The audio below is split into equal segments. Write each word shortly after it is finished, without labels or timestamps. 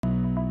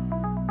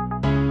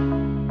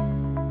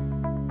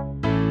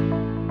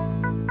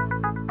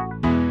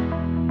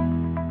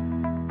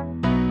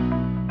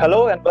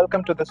Hello and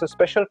welcome to this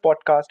special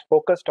podcast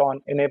focused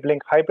on enabling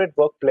hybrid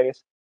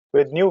workplace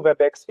with new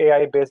WebEx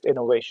AI-based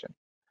innovation.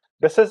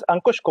 This is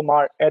Ankush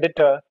Kumar,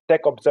 editor,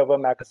 Tech Observer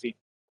magazine.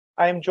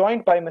 I am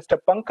joined by Mr.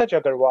 Pankaj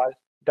Agarwal,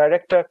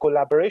 director,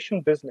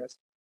 collaboration business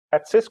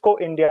at Cisco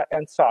India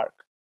and SARC.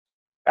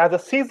 As a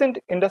seasoned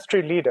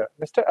industry leader,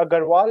 Mr.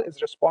 Agarwal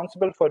is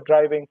responsible for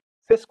driving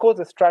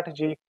Cisco's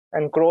strategy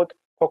and growth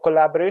for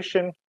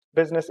collaboration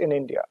business in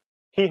India.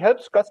 He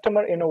helps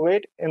customers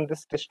innovate in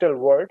this digital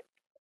world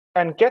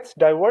and gets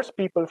diverse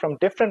people from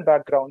different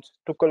backgrounds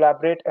to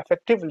collaborate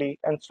effectively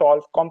and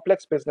solve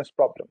complex business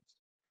problems.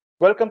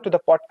 Welcome to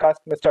the podcast,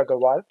 Mr.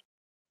 Agarwal.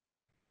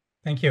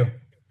 Thank you.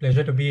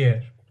 Pleasure to be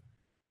here.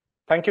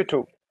 Thank you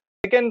too.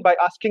 Begin by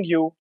asking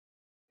you,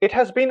 it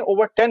has been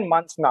over 10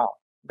 months now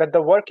that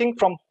the working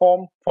from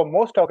home for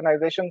most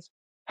organizations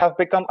have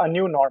become a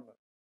new normal.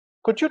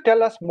 Could you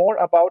tell us more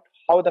about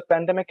how the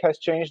pandemic has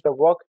changed the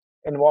work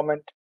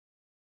environment?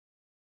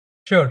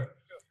 Sure.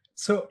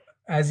 So,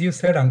 as you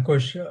said,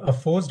 Ankush, a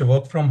forced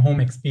work from home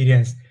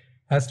experience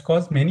has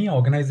caused many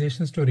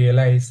organizations to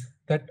realize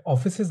that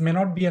offices may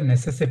not be a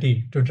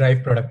necessity to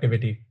drive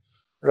productivity.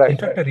 In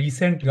Right. fact, a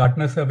recent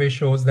Gartner survey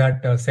shows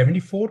that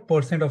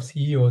 74% of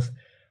CEOs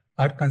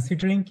are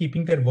considering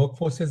keeping their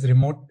workforces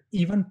remote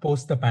even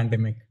post the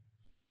pandemic.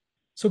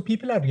 So,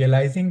 people are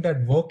realizing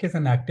that work is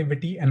an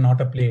activity and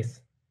not a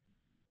place.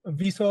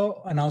 We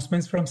saw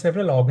announcements from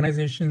several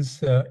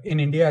organizations in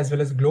India as well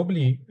as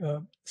globally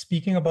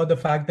speaking about the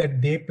fact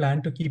that they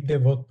plan to keep their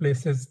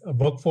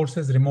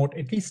workforces remote,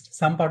 at least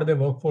some part of their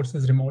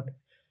workforces remote,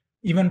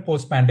 even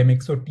post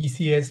pandemic. So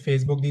TCS,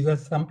 Facebook, these are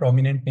some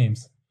prominent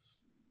names.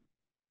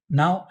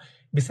 Now,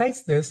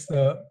 besides this,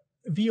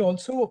 we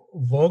also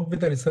worked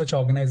with a research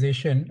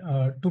organization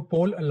to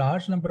poll a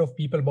large number of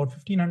people, about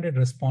 1,500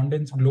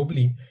 respondents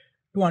globally,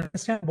 to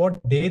understand what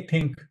they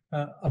think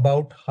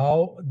about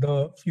how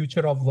the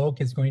future of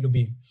work is going to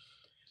be.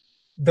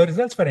 The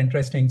results were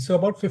interesting. So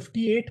about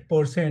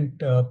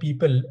 58%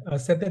 people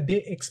said that they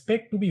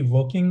expect to be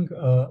working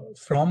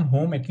from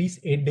home at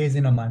least 8 days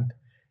in a month.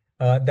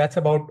 That's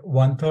about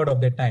 1/3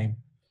 of their time.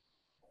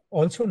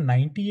 Also,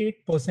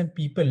 98%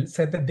 people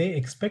said that they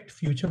expect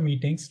future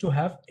meetings to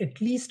have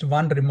at least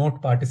one remote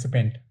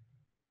participant.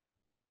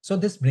 So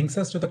this brings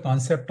us to the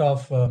concept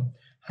of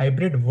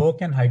hybrid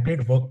work and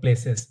hybrid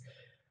workplaces.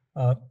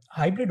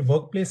 Hybrid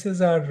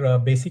workplaces are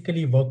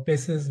basically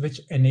workplaces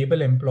which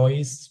enable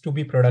employees to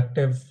be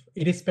productive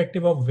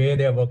irrespective of where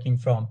they are working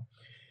from.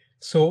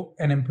 So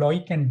an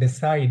employee can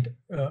decide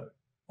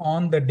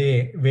on the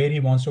day where he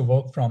wants to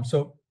work from.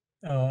 So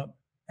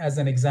as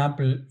an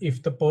example,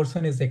 if the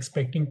person is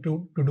expecting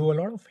to do a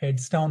lot of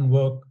heads down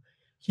work,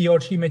 he or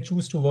she may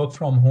choose to work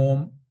from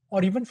home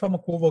or even from a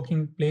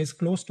co-working place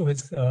close to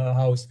his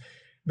house,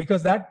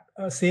 because that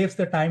saves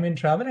the time in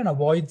travel and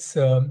avoids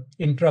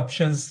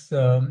interruptions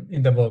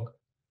in the work.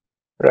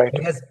 Right.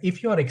 Whereas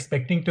if you are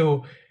expecting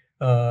to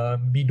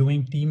be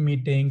doing team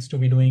meetings, to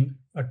be doing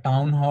a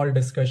town hall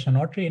discussion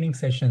or training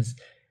sessions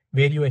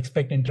where you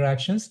expect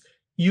interactions,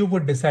 you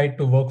would decide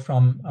to work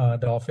from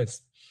the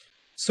office.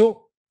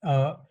 So,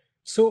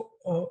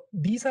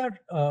 these are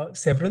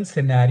several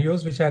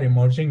scenarios which are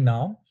emerging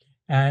now,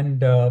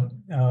 and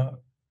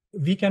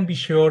we can be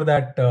sure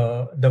that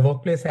the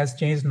workplace has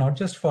changed not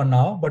just for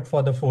now, but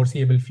for the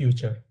foreseeable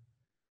future.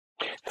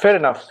 Fair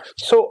enough.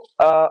 So,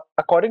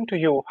 according to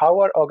you,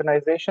 how are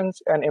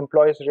organizations and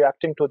employees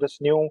reacting to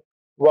this new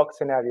work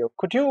scenario?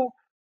 Could you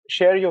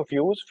share your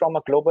views from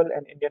a global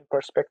and Indian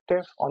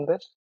perspective on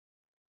this?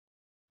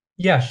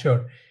 Yeah,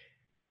 sure.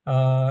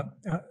 Uh,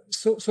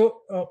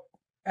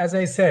 as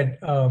I said,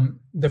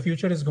 the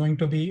future is going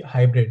to be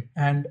hybrid,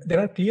 and there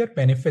are clear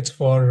benefits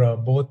for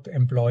both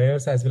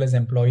employers as well as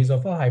employees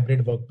of a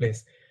hybrid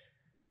workplace.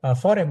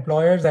 For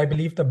employers, I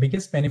believe the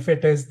biggest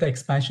benefit is the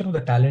expansion of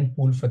the talent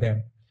pool for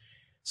them.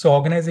 So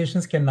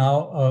organizations can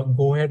now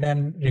go ahead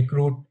and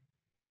recruit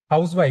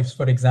housewives,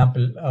 for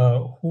example,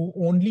 who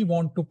only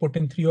want to put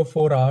in 3 or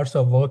 4 hours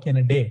of work in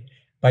a day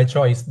by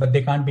choice, but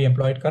they can't be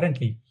employed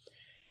currently.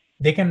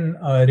 They can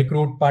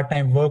recruit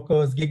part-time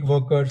workers, gig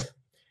workers.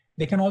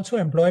 They can also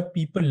employ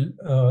people,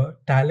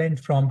 talent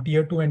from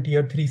tier 2 and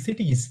tier 3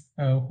 cities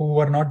who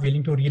are not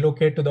willing to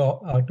relocate to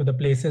the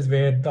places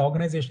where the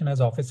organization has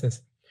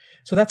offices.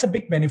 So that's a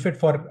big benefit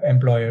for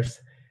employers.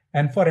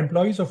 And for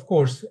employees, of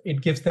course,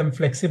 it gives them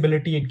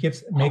flexibility.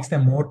 It makes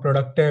them more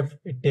productive.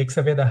 It takes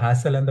away the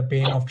hassle and the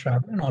pain of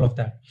travel and all of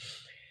that.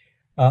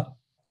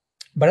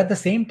 But at the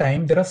same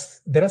time, there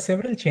are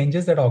several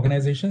changes that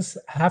organizations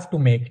have to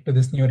make to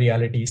this new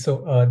reality.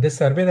 So this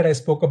survey that I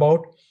spoke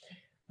about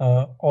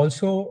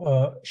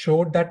also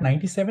showed that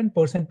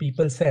 97%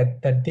 people said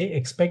that they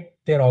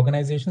expect their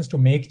organizations to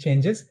make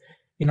changes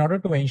in order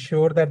to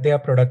ensure that they are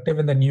productive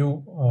in the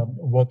new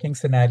working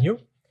scenario,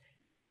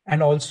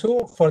 and also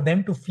for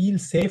them to feel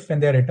safe when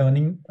they're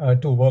returning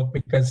to work,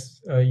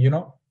 because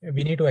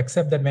we need to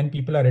accept that when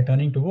people are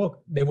returning to work,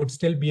 there would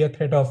still be a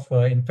threat of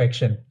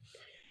infection.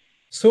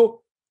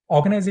 So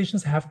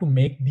organizations have to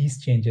make these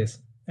changes.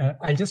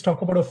 I'll just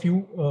talk about a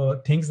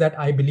few things that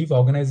I believe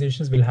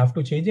organizations will have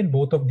to change in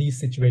both of these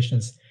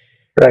situations.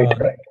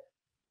 Right.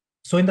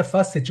 So in the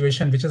first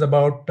situation, which is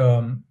about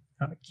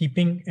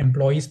keeping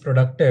employees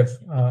productive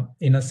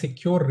in a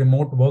secure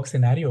remote work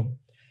scenario,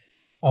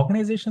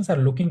 organizations are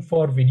looking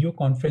for video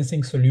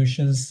conferencing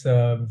solutions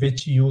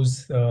which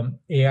use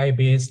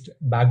AI-based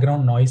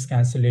background noise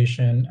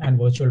cancellation and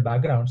virtual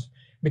backgrounds,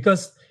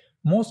 because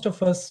most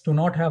of us do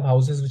not have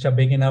houses which are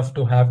big enough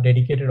to have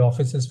dedicated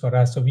offices for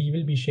us. So we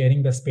will be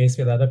sharing the space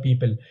with other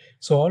people.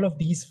 So all of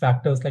these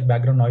factors like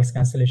background noise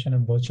cancellation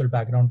and virtual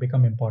background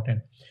become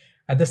important.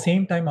 At the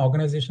same time,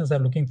 organizations are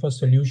looking for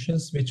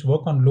solutions which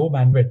work on low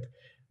bandwidth,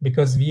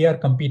 because we are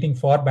competing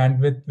for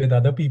bandwidth with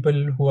other people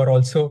who are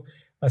also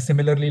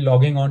similarly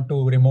logging on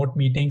to remote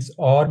meetings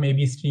or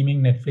maybe streaming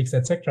Netflix,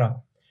 etc.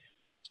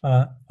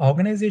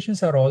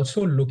 Organizations are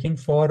also looking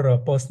for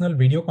personal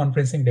video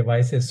conferencing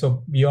devices.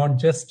 So beyond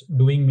just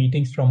doing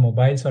meetings from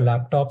mobiles or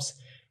laptops,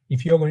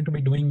 if you're going to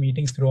be doing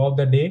meetings throughout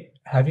the day,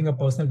 having a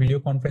personal video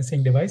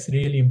conferencing device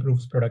really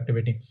improves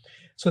productivity.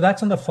 So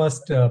that's on the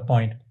first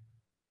point.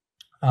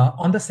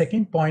 On the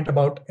second point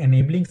about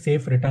enabling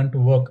safe return to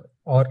work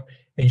or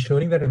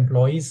ensuring that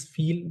employees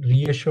feel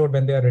reassured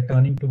when they are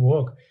returning to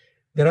work,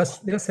 there are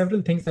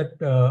several things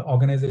that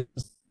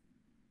organizations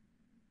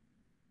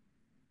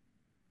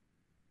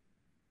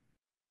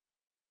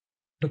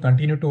to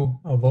continue to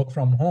work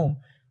from home.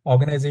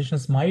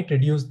 Organizations might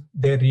reduce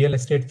their real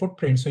estate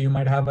footprint. So you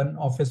might have an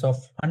office of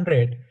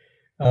 100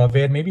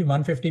 where maybe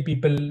 150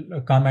 people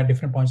come at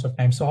different points of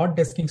time. So hot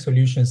desking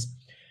solutions,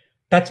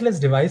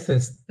 touchless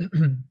devices,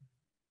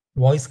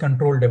 voice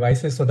control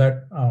devices, so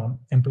that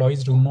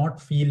employees do not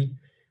feel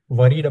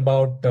worried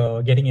about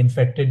getting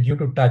infected due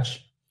to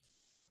touch.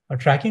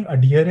 Tracking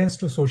adherence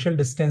to social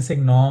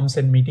distancing norms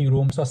in meeting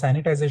rooms or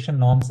sanitization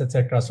norms,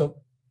 etc. So,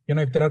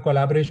 if there are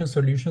collaboration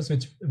solutions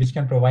which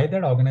can provide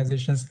that,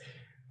 organizations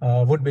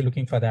would be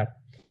looking for that.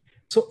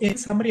 So in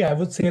summary, I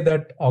would say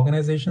that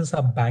organizations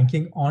are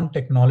banking on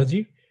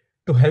technology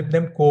to help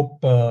them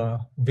cope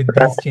with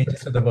these changes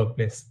to the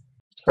workplace.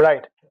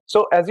 Right.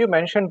 So as you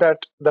mentioned that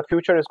the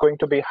future is going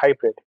to be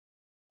hybrid,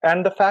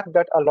 and the fact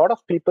that a lot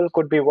of people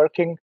could be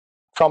working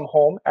from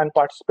home and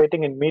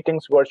participating in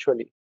meetings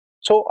virtually.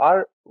 So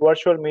are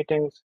virtual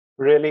meetings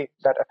really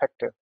that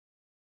effective?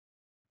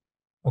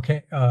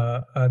 Okay,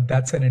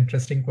 that's an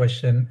interesting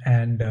question,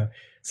 and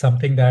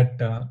something that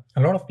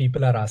a lot of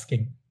people are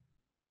asking.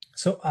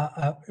 So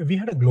we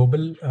had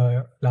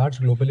a large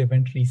global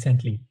event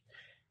recently,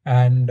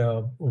 and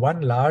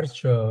one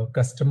large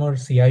customer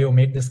CIO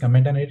made this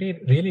comment, and I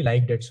really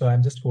liked it. So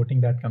I'm just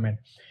quoting that comment.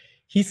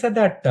 He said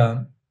that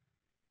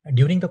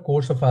during the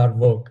course of our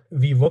work,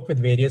 we work with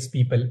various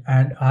people,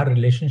 and our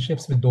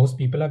relationships with those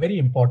people are very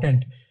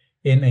important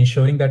in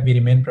ensuring that we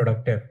remain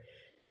productive.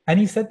 And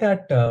he said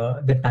that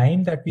the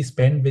time that we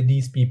spend with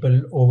these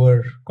people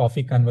over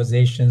coffee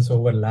conversations,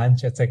 over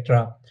lunch,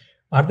 etc.,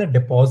 are the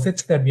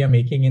deposits that we are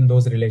making in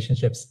those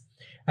relationships.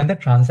 And the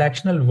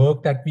transactional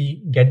work that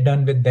we get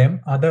done with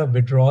them are the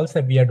withdrawals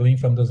that we are doing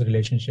from those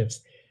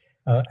relationships.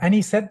 And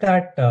he said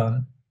that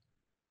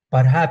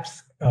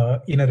perhaps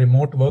in a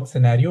remote work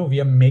scenario,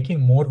 we are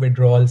making more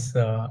withdrawals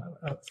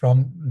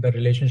from the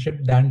relationship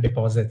than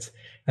deposits.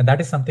 And that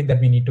is something that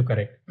we need to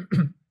correct.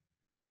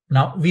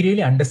 Now, we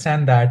really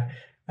understand that,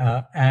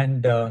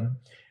 and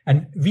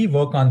we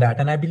work on that.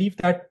 And I believe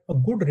that a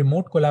good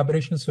remote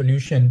collaboration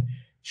solution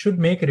should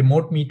make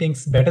remote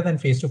meetings better than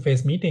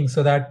face-to-face meetings,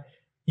 so that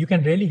you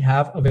can really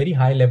have a very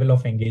high level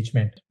of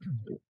engagement.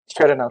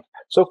 Fair enough.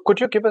 So could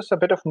you give us a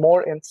bit of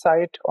more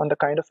insight on the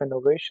kind of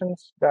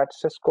innovations that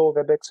Cisco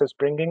WebEx is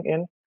bringing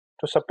in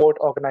to support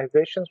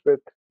organizations with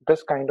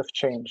this kind of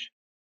change?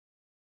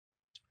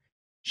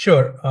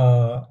 Sure.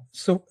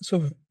 So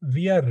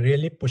we are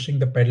really pushing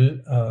the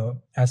pedal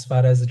as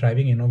far as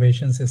driving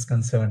innovations is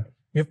concerned.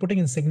 We're putting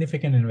in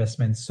significant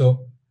investments.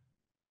 So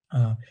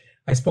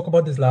I spoke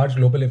about this large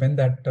global event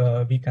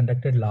that we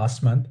conducted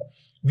last month.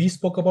 We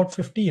spoke about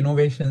 50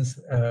 innovations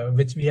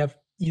which we have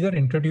either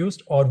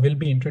introduced or will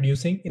be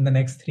introducing in the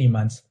next 3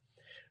 months.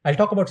 I'll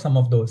talk about some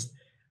of those.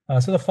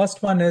 So the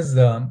first one is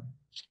the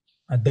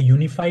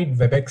unified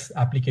WebEx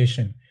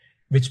application,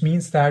 which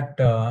means that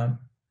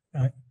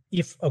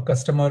if a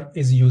customer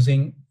is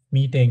using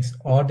meetings,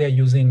 or they're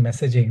using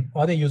messaging,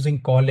 or they're using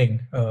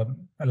calling,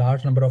 a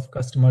large number of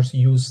customers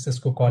use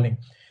Cisco calling,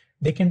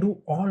 they can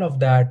do all of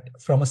that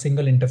from a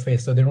single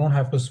interface. So they don't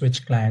have to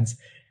switch clients.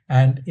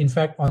 And in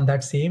fact, on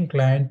that same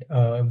client,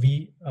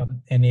 we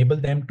enable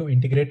them to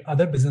integrate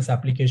other business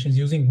applications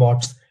using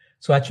bots.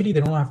 So actually, they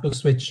don't have to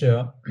switch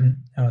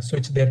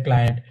switch their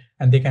client,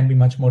 and they can be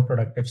much more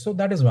productive. So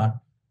that is one.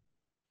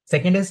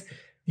 Second is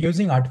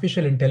using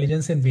artificial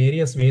intelligence in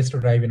various ways to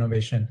drive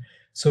innovation.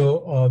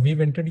 So we've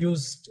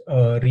introduced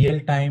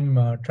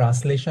real-time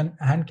translation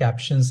and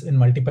captions in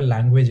multiple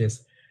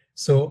languages.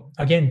 So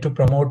again, to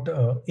promote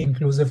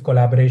inclusive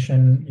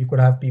collaboration, you could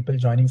have people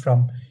joining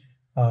from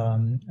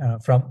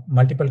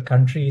multiple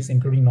countries,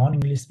 including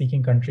non-English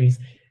speaking countries.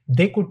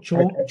 They could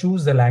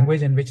choose the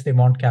language in which they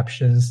want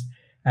captions.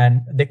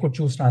 and they could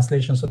choose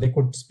translation, so they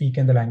could speak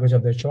in the language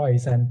of their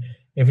choice, and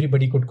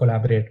everybody could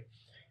collaborate.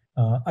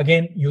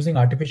 Again, using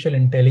artificial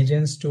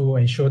intelligence to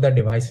ensure that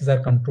devices are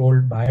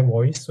controlled by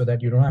voice so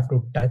that you don't have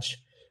to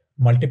touch.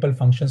 Multiple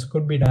functions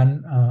could be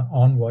done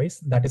on voice.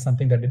 That is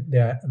something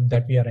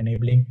that we are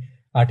enabling.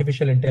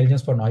 Artificial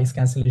intelligence for noise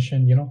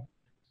cancellation,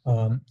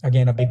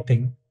 again, a big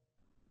thing.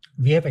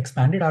 We have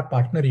expanded our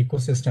partner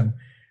ecosystem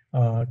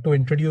to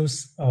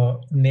introduce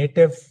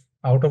native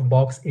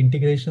out-of-box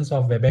integrations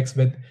of WebEx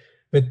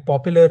with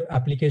popular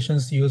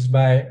applications used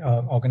by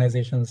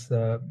organizations,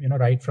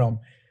 right from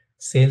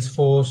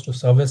Salesforce to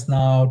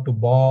ServiceNow to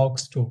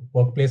Box to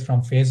Workplace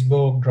from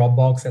Facebook,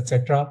 Dropbox,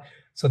 etc.,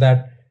 so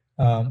that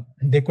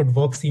they could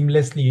work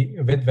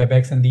seamlessly with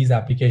WebEx and these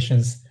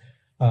applications.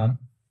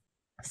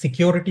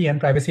 Security and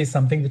privacy is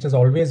something which has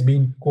always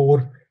been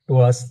core to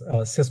us.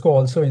 Cisco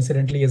also,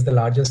 incidentally, is the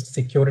largest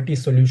security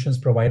solutions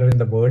provider in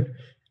the world,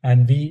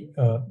 and we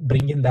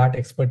bring in that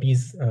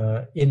expertise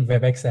in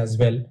WebEx as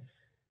well.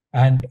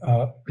 And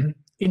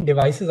in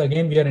devices,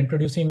 again, we are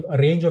introducing a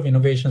range of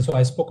innovations. So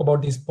I spoke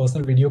about these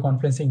personal video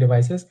conferencing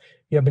devices.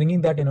 We are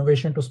bringing that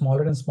innovation to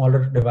smaller and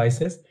smaller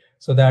devices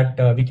so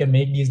that we can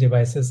make these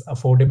devices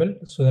affordable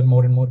so that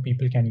more and more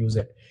people can use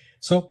it.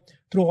 So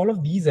through all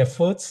of these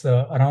efforts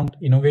around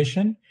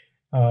innovation,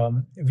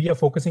 we are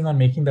focusing on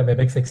making the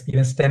WebEx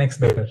experience 10x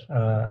better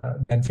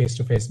than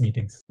face-to-face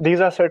meetings. These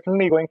are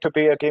certainly going to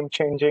be a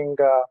game-changing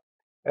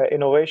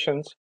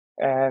innovations.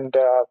 And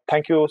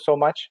thank you so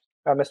much,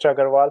 Mr.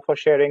 Agarwal, for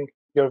sharing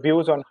your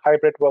views on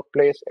hybrid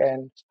workplace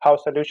and how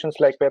solutions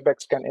like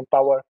WebEx can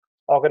empower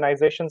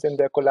organizations in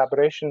their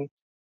collaboration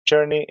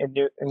journey in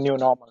new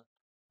normal.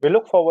 We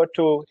look forward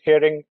to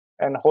hearing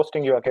and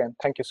hosting you again.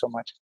 Thank you so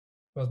much.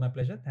 It was my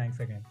pleasure. Thanks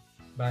again.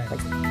 Bye.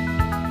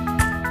 Thank you.